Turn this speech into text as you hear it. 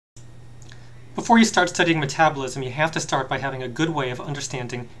before you start studying metabolism, you have to start by having a good way of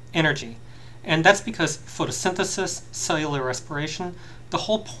understanding energy. And that's because photosynthesis, cellular respiration, the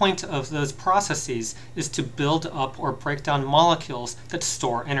whole point of those processes is to build up or break down molecules that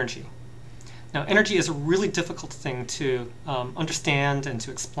store energy. Now, energy is a really difficult thing to understand and to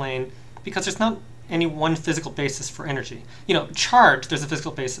explain because there's not any one physical basis for energy. You know, charge, there's a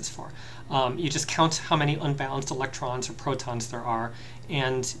physical basis for. You just count how many unbalanced electrons or protons there are,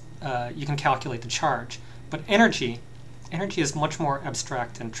 and you can calculate the charge. But energy is much more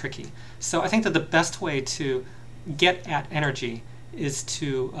abstract and tricky. So I think that the best way to get at energy is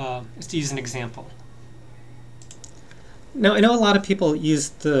to use an example. Now, I know a lot of people use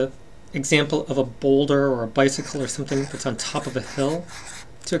the example of a boulder or a bicycle or something that's on top of a hill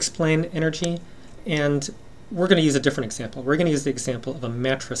to explain energy, and we're going to use a different example. We're going to use the example of a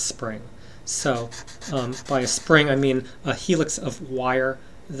mattress spring. So by a spring, I mean a helix of wire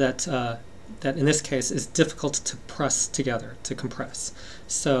that in this case is difficult to press together, to compress.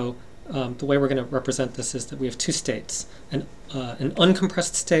 So the way we're going to represent this is that we have two states, an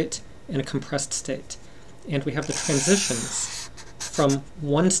uncompressed state and a compressed state. And we have the transitions from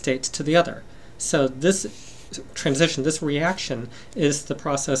one state to the other. So this transition, this reaction, is the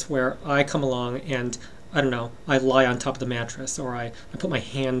process where I come along and, I don't know, I lie on top of the mattress, or I put my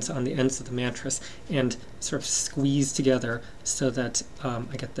hands on the ends of the mattress and sort of squeeze together so that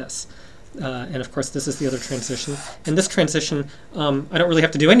I get this. And of course, this is the other transition. In this transition, I don't really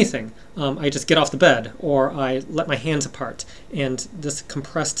have to do anything. I just get off the bed, or I let my hands apart, and this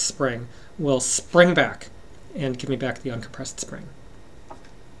compressed spring will spring back and give me back the uncompressed spring.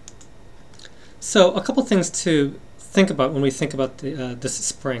 So a couple things to think about when we think about this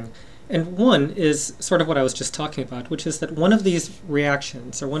spring. And one is sort of what I was just talking about, which is that one of these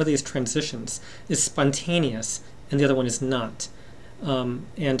reactions, or one of these transitions, is spontaneous, and the other one is not.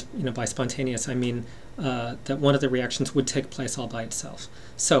 And by spontaneous, I mean that one of the reactions would take place all by itself.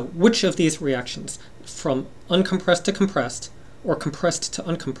 So which of these reactions, from uncompressed to compressed, or compressed to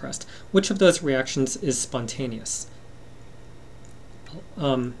uncompressed, which of those reactions is spontaneous?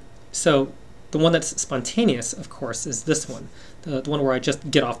 So the one that's spontaneous, of course, is this one, the one where I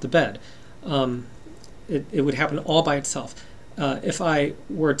just get off the bed. It would happen all by itself. If I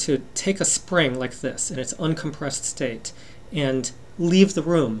were to take a spring like this in its uncompressed state and leave the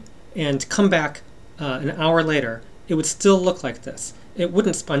room and come back an hour later, it would still look like this. It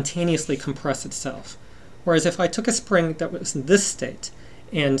wouldn't spontaneously compress itself. Whereas if I took a spring that was in this state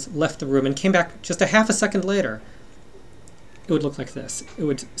and left the room and came back just a half a second later, it would look like this. It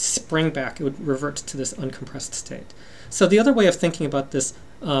would spring back. It would revert to this uncompressed state. So the other way of thinking about this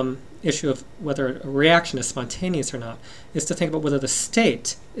issue of whether a reaction is spontaneous or not is to think about whether the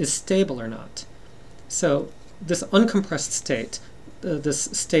state is stable or not. So this uncompressed state, this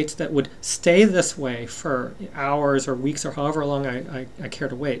state that would stay this way for hours or weeks or however long I care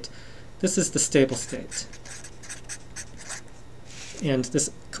to wait, this is the stable state. And this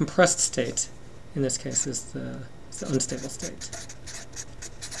compressed state, in this case, is the unstable state.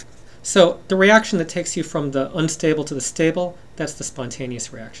 So the reaction that takes you from the unstable to the stable, that's the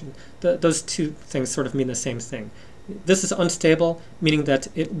spontaneous reaction. Those two things sort of mean the same thing. This is unstable, meaning that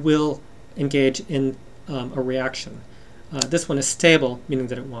it will engage in a reaction. This one is stable, meaning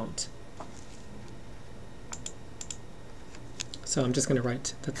that it won't. So I'm just going to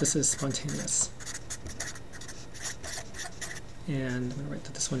write that this is spontaneous. And I'm going to write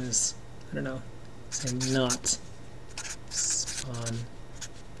that this one is, I don't know, say not spontaneous.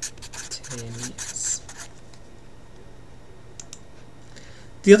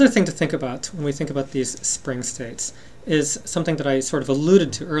 The other thing to think about when we think about these spring states is something that I sort of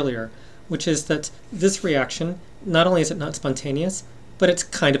alluded to earlier, which is that this reaction, not only is it not spontaneous, but it's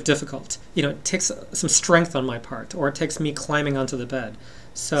kind of difficult. It takes some strength on my part, or it takes me climbing onto the bed.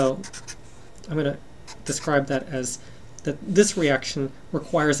 So I'm going to describe that as that this reaction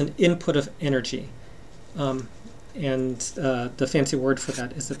requires an input of energy. And the fancy word for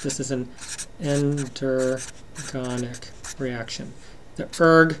that is that this is an endergonic reaction. The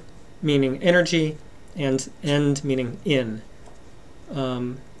erg meaning energy, and end meaning in.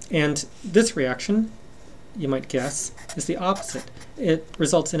 And this reaction, you might guess, is the opposite. It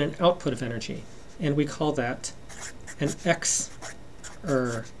results in an output of energy, and we call that an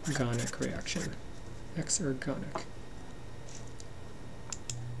exergonic reaction. Exergonic.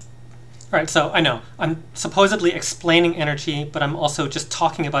 All right, so I know I'm supposedly explaining energy, but I'm also just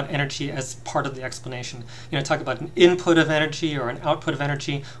talking about energy as part of the explanation. Talk about an input of energy or an output of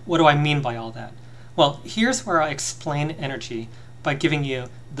energy. What do I mean by all that? Well, here's where I explain energy by giving you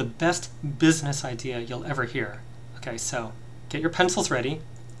the best business idea you'll ever hear. Okay, so get your pencils ready.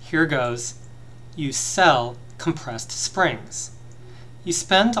 Here goes. you sell compressed springs. You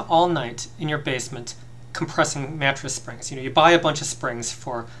spend all night in your basement compressing mattress springs. You buy a bunch of springs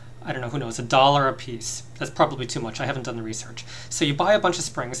for, I don't know, who knows, $1 a piece. That's probably too much. I haven't done the research. So you buy a bunch of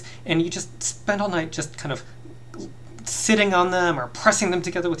springs and you just spend all night just kind of sitting on them or pressing them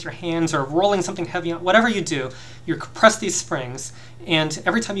together with your hands or rolling something heavy on. Whatever you do, you compress these springs, and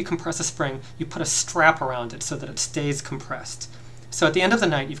every time you compress a spring, you put a strap around it so that it stays compressed. So at the end of the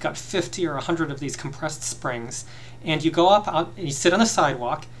night, you've got 50 or 100 of these compressed springs, and you go out and you sit on the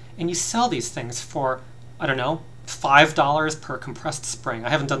sidewalk and you sell these things for, I don't know, $5 per compressed spring. I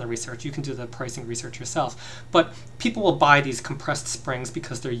haven't done the research. You can do the pricing research yourself. But people will buy these compressed springs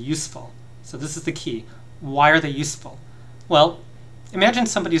because they're useful. So this is the key. Why are they useful? Well, imagine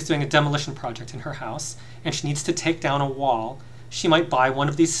somebody's doing a demolition project in her house and she needs to take down a wall. She might buy one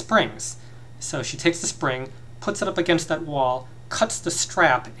of these springs. So she takes the spring, puts it up against that wall, cuts the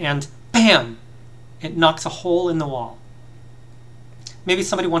strap, and bam! It knocks a hole in the wall. Maybe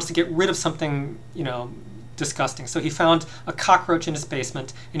somebody wants to get rid of something, disgusting. So he found a cockroach in his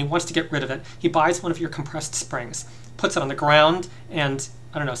basement and he wants to get rid of it. He buys one of your compressed springs, puts it on the ground, and,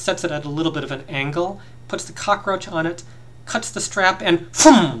 I don't know, sets it at a little bit of an angle, puts the cockroach on it, cuts the strap, and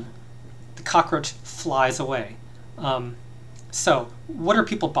boom! The cockroach flies away. So what are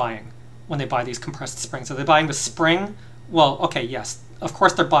people buying when they buy these compressed springs? Are they buying the spring? Well, okay, yes, of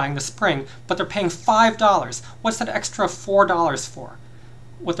course they're buying the spring, but they're paying $5. What's that extra $4 for?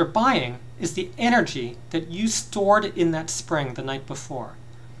 What they're buying is the energy that you stored in that spring the night before.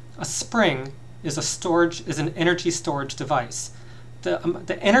 A spring is an energy storage device.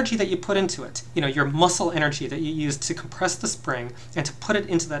 The energy that you put into it, your muscle energy that you use to compress the spring and to put it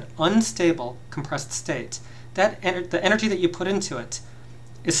into that unstable compressed state, the energy that you put into it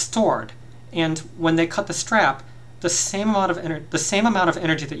is stored. And when they cut the strap, the same amount of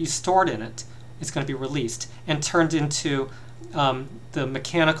energy that you stored in it is going to be released and turned into the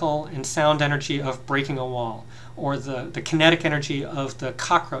mechanical and sound energy of breaking a wall, or the kinetic energy of the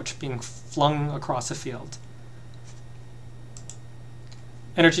cockroach being flung across a field.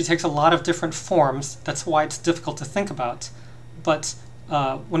 Energy takes a lot of different forms. That's why it's difficult to think about. But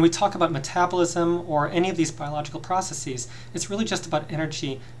when we talk about metabolism or any of these biological processes, it's really just about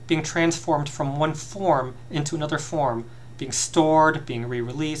energy being transformed from one form into another form, being stored, being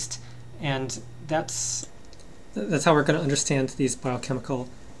re-released, and that's how we're going to understand these biochemical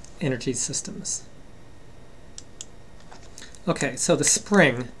energy systems. Okay, so the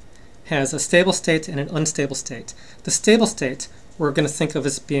spring has a stable state and an unstable state. The stable state we're going to think of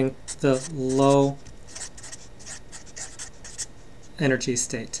as being the low energy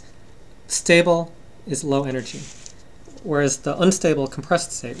state. Stable is low energy, whereas the unstable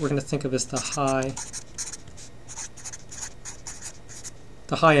compressed state we're going to think of as the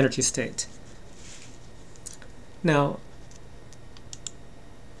high energy state. Now,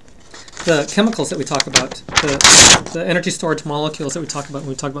 the chemicals that we talk about, the energy storage molecules that we talk about when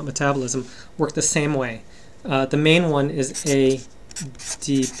we talk about metabolism, work the same way. The main one is ADP,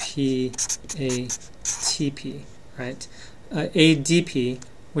 ATP, right? ADP,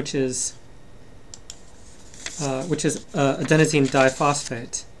 which is adenosine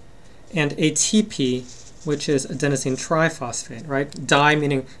diphosphate, and ATP, which is adenosine triphosphate, right? Di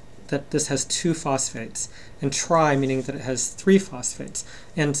meaning that this has 2 phosphates, and tri meaning that it has 3 phosphates.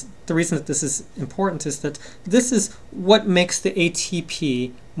 And the reason that this is important is that this is what makes the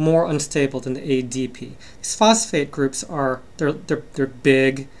ATP more unstable than the ADP. These phosphate groups they're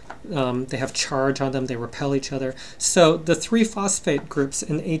big, they have charge on them, they repel each other. So the 3 phosphate groups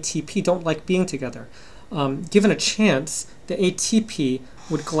in ATP don't like being together. Given a chance, the ATP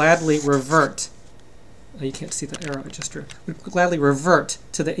would gladly revert. You can't see the arrow I just drew. Would gladly revert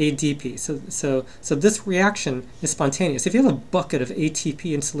to the ADP. So this reaction is spontaneous. If you have a bucket of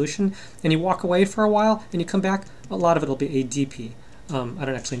ATP in solution and you walk away for a while and you come back, a lot of it will be ADP. I don't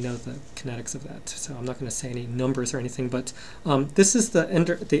actually know the kinetics of that, so I'm not going to say any numbers or anything, but this is the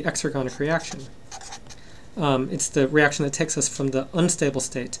exergonic reaction. It's the reaction that takes us from the unstable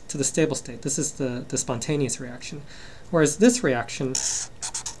state to the stable state. This is the spontaneous reaction. Whereas this reaction,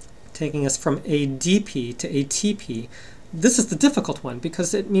 taking us from ADP to ATP, this is the difficult one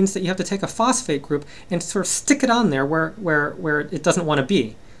because it means that you have to take a phosphate group and sort of stick it on there where it doesn't want to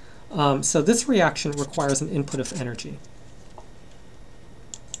be. So this reaction requires an input of energy.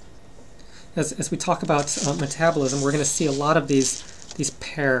 As we talk about metabolism, we're going to see a lot of these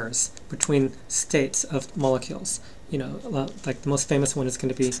pairs between states of molecules. Like the most famous one is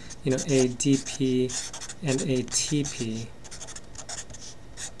going to be, ADP and ATP.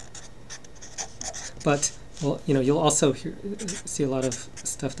 But well, you'll also see a lot of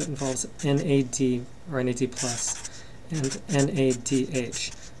stuff that involves NAD or NAD plus and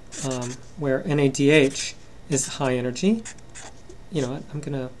NADH, where NADH is high energy. I'm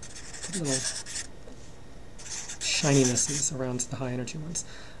going to put little shininesses around the high energy ones.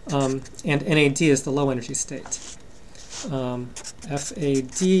 And NAD is the low energy state.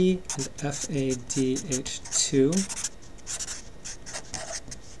 FAD and FADH2.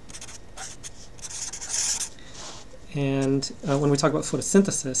 And when we talk about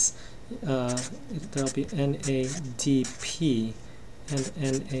photosynthesis, there'll be NADP and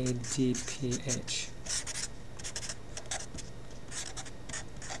NADPH.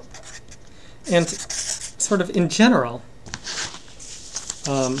 And sort of in general,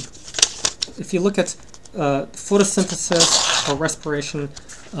 if you look at photosynthesis or respiration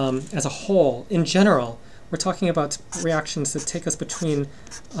as a whole, in general, we're talking about reactions that take us between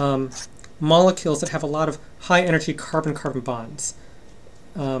molecules that have a lot of high-energy carbon-carbon bonds.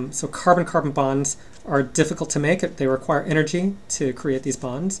 So carbon-carbon bonds are difficult to make. They require energy to create these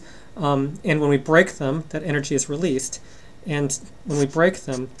bonds. And when we break them, that energy is released. And when we break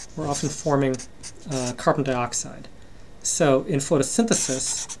them, we're often forming carbon dioxide. So in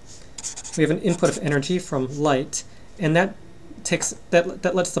photosynthesis, we have an input of energy from light, and that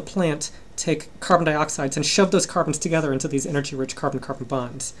lets the plant take carbon dioxides and shove those carbons together into these energy-rich carbon-carbon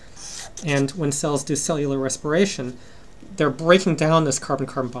bonds. And when cells do cellular respiration, they're breaking down those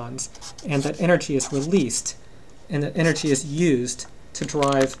carbon-carbon bonds, and that energy is released, and that energy is used to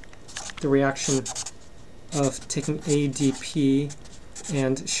drive the reaction of taking ADP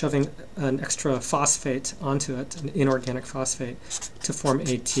and shoving an extra phosphate onto it, an inorganic phosphate, to form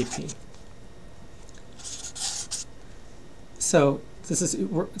ATP. So this is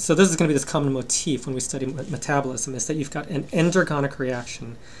going to be this common motif when we study metabolism, is that you've got an endergonic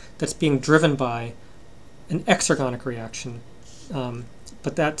reaction that's being driven by an exergonic reaction,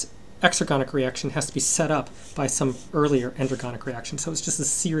 but that exergonic reaction has to be set up by some earlier endergonic reaction. So it's just a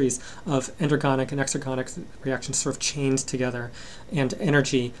series of endergonic and exergonic reactions sort of chained together, and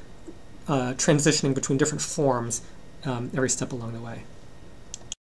energy transitioning between different forms every step along the way.